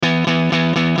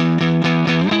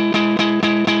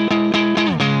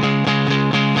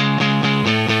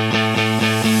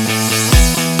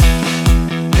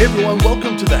everyone.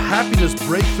 Welcome to the Happiness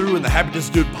Breakthrough and the Happiness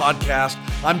Dude podcast.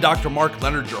 I'm Dr. Mark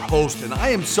Leonard, your host, and I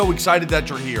am so excited that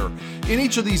you're here. In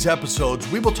each of these episodes,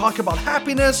 we will talk about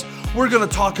happiness. We're going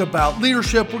to talk about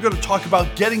leadership. We're going to talk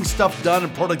about getting stuff done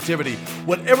and productivity.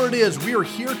 Whatever it is, we are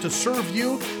here to serve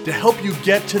you, to help you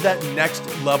get to that next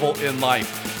level in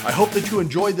life. I hope that you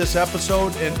enjoyed this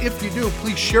episode, and if you do,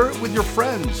 please share it with your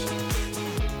friends.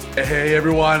 Hey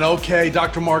everyone, okay,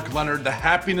 Dr. Mark Leonard, the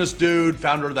Happiness Dude,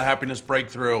 founder of the Happiness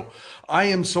Breakthrough. I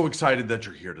am so excited that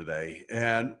you're here today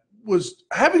and was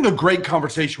having a great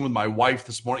conversation with my wife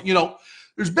this morning. You know,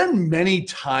 there's been many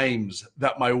times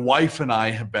that my wife and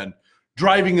I have been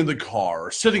driving in the car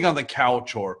or sitting on the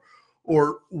couch or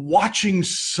watching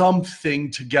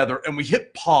something together, and we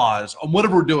hit pause on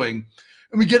whatever we're doing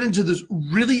and we get into this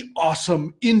really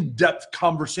awesome in-depth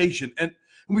conversation. And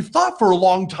we've thought for a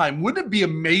long time, wouldn't it be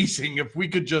amazing if we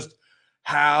could just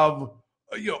have,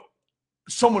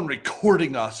 someone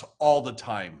recording us all the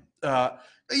time?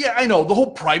 Yeah, I know the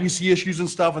whole privacy issues and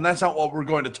stuff, and that's not what we're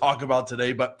going to talk about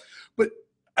today. But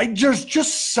there's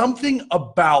just something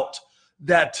about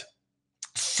that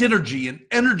synergy and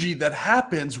energy that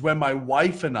happens when my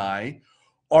wife and I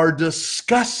are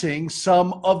discussing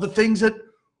some of the things that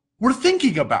we're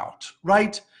thinking about,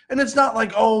 right? And it's not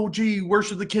like, oh, gee, where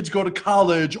should the kids go to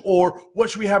college or what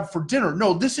should we have for dinner?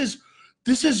 No, this is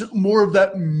more of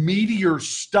that meatier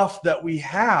stuff that we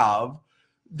have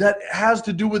that has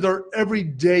to do with our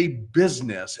everyday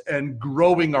business and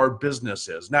growing our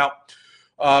businesses. Now,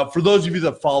 for those of you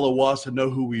that follow us and know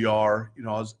who we are,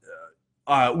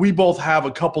 we both have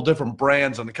a couple different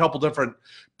brands and a couple different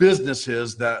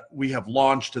businesses that we have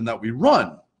launched and that we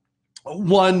run.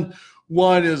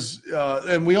 One is,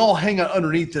 and we all hang out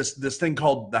underneath this thing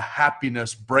called the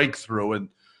Happiness Breakthrough, and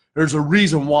there's a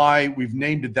reason why we've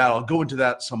named it that. I'll go into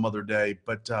that some other day,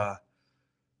 but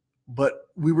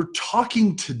we were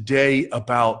talking today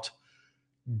about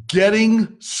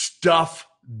getting stuff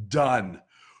done.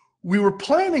 We were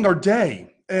planning our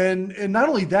day, and not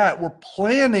only that, we're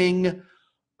planning.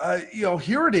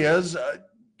 Here it is.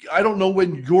 I don't know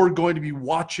when you're going to be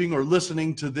watching or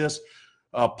listening to this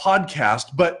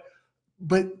podcast, but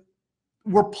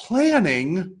we're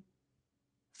planning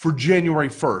for January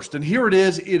 1st. And here it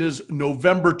is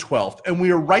November 12th. And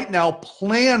we are right now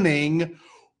planning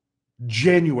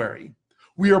January.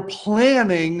 We are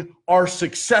planning our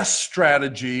success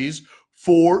strategies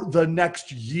for the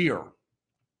next year.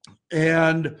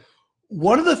 And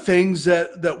one of the things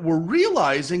that we're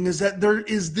realizing is that there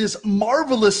is this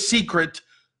marvelous secret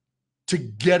to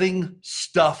getting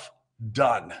stuff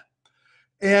done.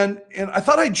 And I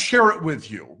thought I'd share it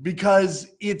with you because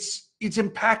it's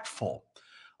impactful.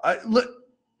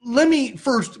 Let me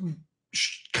first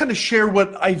kind of share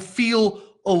what I feel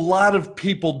a lot of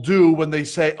people do when they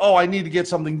say, "Oh, I need to get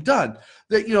something done."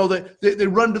 That they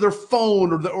run to their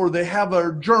phone or they have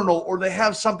a journal or they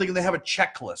have something and they have a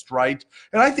checklist, right?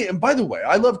 And by the way,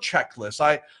 I love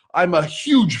checklists. I'm a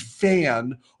huge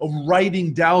fan of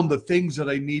writing down the things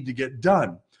that I need to get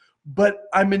done. But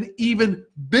I'm an even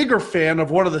bigger fan of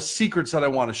one of the secrets that I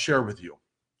want to share with you.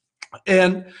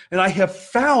 And I have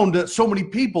found that so many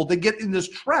people, they get in this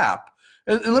trap.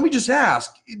 And let me just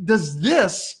ask, does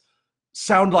this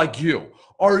sound like you?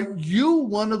 Are you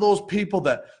one of those people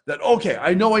that okay,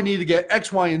 I know I need to get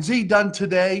X, Y, and Z done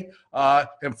today.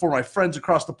 And for my friends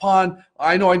across the pond,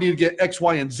 I know I need to get X,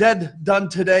 Y, and Z done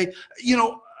today.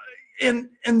 And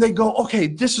they go, okay,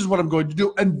 this is what I'm going to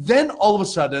do. And then all of a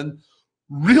sudden,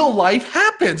 real life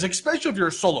happens, especially if you're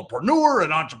a solopreneur,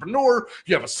 an entrepreneur,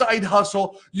 you have a side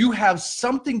hustle, you have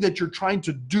something that you're trying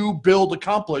to do, build,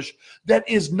 accomplish that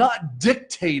is not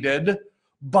dictated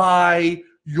by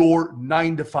your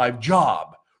 9-to-5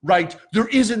 job, right? There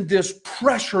isn't this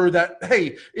pressure that,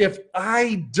 hey, if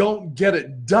I don't get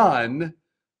it done,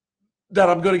 that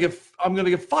I'm going to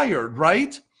get fired,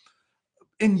 right?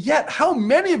 And yet, how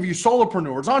many of you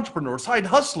solopreneurs, entrepreneurs, side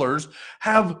hustlers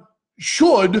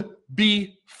should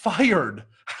be fired?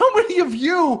 How many of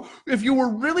you, if you were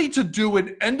really to do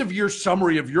an end of year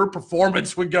summary of your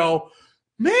performance, would go,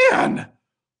 man,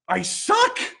 I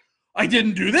suck. I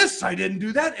didn't do this. I didn't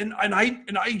do that. And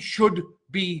I should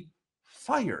be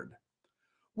fired.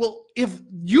 Well, if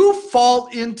you fall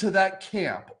into that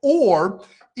camp, or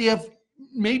if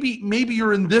maybe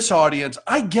you're in this audience,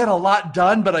 I get a lot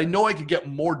done, but I know I could get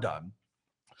more done.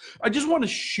 I just want to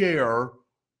share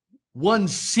one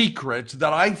secret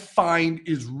that I find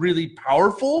is really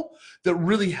powerful, that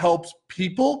really helps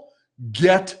people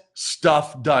get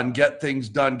stuff done, get things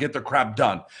done, get their crap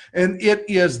done. And it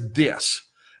is this.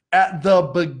 At the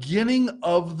beginning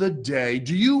of the day,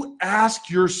 do you ask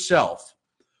yourself,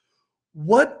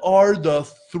 What are the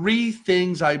 3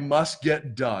 things I must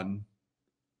get done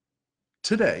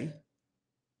today,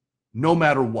 no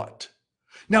matter what?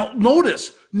 Now,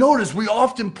 notice we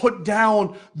often put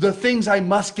down the things I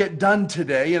must get done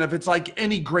today. And if it's like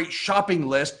any great shopping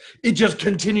list, it just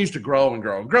continues to grow and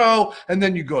grow and grow. And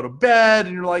then you go to bed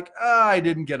and you're like, I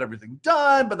didn't get everything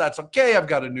done, but that's okay. I've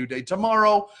got a new day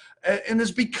tomorrow. And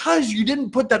it's because you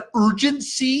didn't put that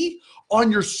urgency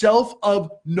on yourself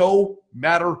of no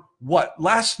matter what.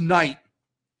 Last night,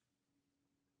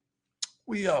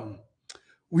 we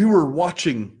were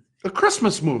watching a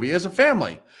Christmas movie as a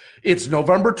family. It's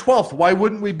November 12th. Why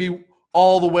wouldn't we be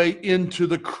all the way into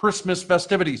the Christmas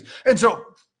festivities? And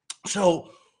so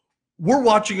we're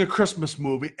watching a Christmas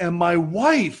movie, and my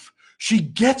wife, she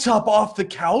gets up off the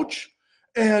couch,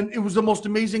 and it was the most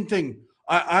amazing thing.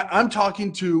 I'm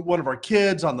talking to one of our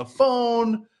kids on the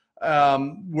phone.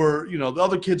 The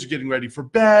other kids are getting ready for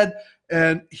bed,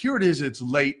 and here it is. It's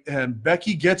late, and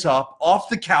Becky gets up off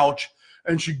the couch,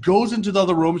 and she goes into the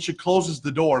other room, and she closes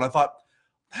the door. And I thought,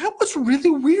 that was really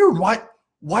weird.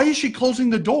 Why is she closing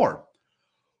the door?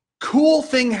 Cool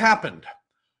thing happened.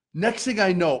 Next thing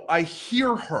I know, I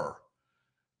hear her,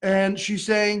 and she's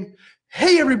saying,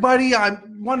 hey, everybody, I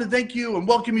want to thank you and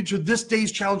welcome you to this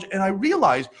day's challenge. And I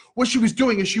realized what she was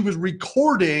doing is she was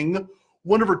recording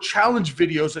one of her challenge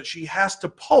videos that she has to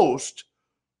post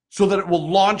so that it will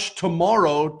launch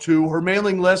tomorrow to her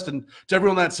mailing list and to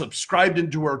everyone that's subscribed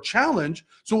into her challenge.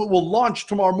 So it will launch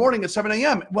tomorrow morning at 7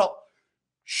 a.m. Well,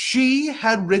 she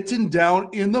had written down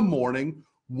in the morning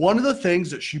one of the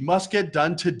things that she must get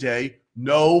done today,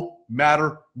 no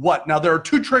matter what. Now, there are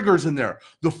 2 triggers in there.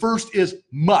 The first is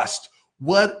must.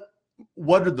 What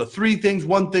are the 3 things,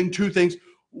 1 thing, 2 things,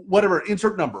 whatever,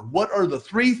 insert number. What are the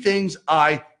 3 things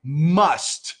I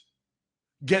must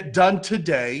get done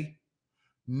today,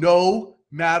 no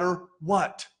matter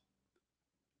what?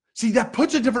 See, that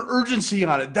puts a different urgency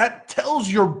on it. That tells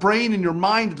your brain and your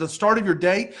mind at the start of your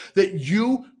day that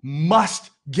you must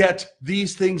get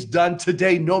these things done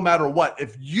today, no matter what.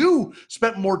 If you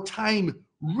spent more time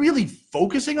really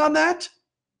focusing on that,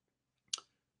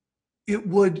 it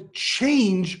would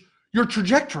change your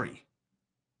trajectory.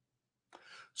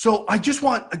 So I just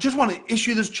want to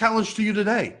issue this challenge to you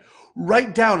today.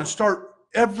 Write down and start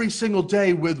every single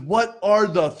day with what are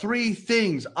the 3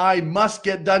 things I must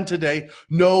get done today,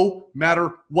 no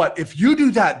matter what. If you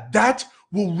do that, that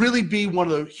will really be one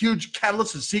of the huge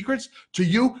catalysts and secrets to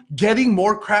you getting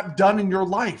more crap done in your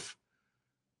life.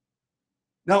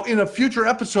 Now, in a future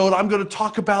episode, I'm going to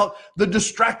talk about the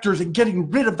distractors and getting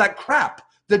rid of that crap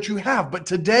that you have. But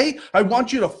today, I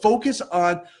want you to focus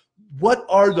on what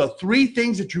are the 3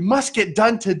 things that you must get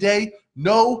done today,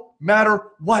 no matter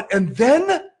what. And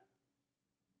then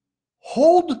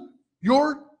hold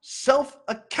yourself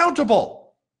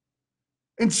accountable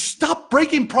and stop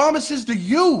breaking promises to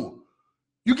you.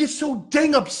 You get so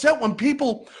dang upset when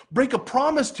people break a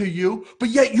promise to you, but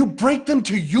yet you break them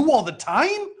to you all the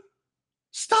time.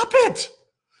 Stop it.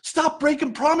 Stop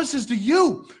breaking promises to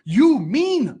you. You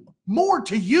mean more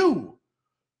to you.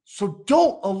 So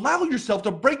don't allow yourself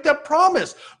to break that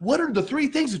promise. What are the 3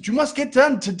 things that you must get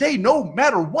done today, no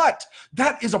matter what?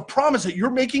 That is a promise that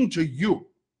you're making to you.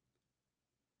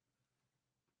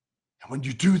 And when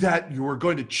you do that, you are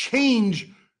going to change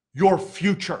your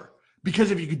future.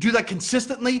 Because if you can do that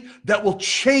consistently, that will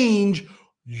change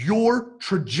your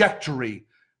trajectory.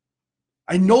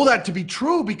 I know that to be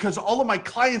true because all of my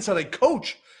clients that I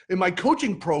coach in my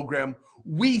coaching program,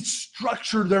 we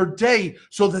structure their day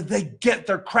so that they get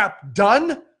their crap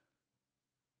done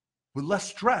with less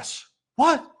stress.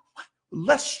 What?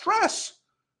 Less stress,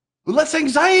 with less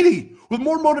anxiety, with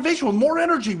more motivation, with more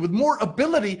energy, with more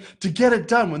ability to get it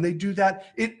done. When they do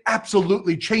that, it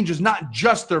absolutely changes not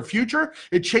just their future,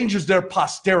 it changes their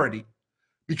posterity.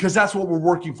 Because that's what we're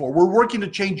working for. We're working to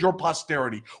change your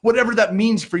posterity. Whatever that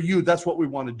means for you, that's what we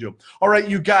want to do. All right,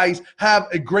 you guys, have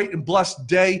a great and blessed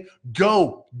day.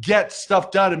 Go get stuff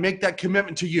done and make that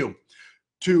commitment to you.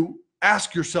 To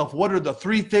ask yourself, what are the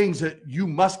 3 things that you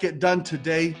must get done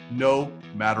today, no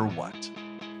matter what?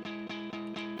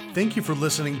 Thank you for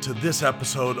listening to this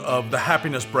episode of The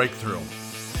Happiness Breakthrough.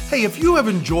 Hey, if you have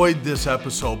enjoyed this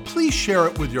episode, please share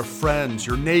it with your friends,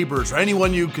 your neighbors, or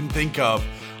anyone you can think of.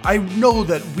 I know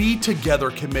that we together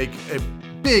can make a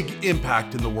big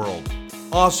impact in the world.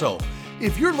 Also,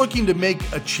 if you're looking to make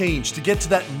a change to get to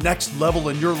that next level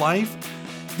in your life,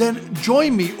 then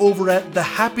join me over at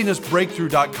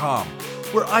thehappinessbreakthrough.com,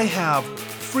 where I have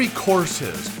free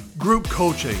courses, group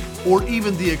coaching, or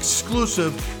even the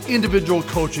exclusive individual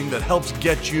coaching that helps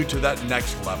get you to that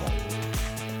next level.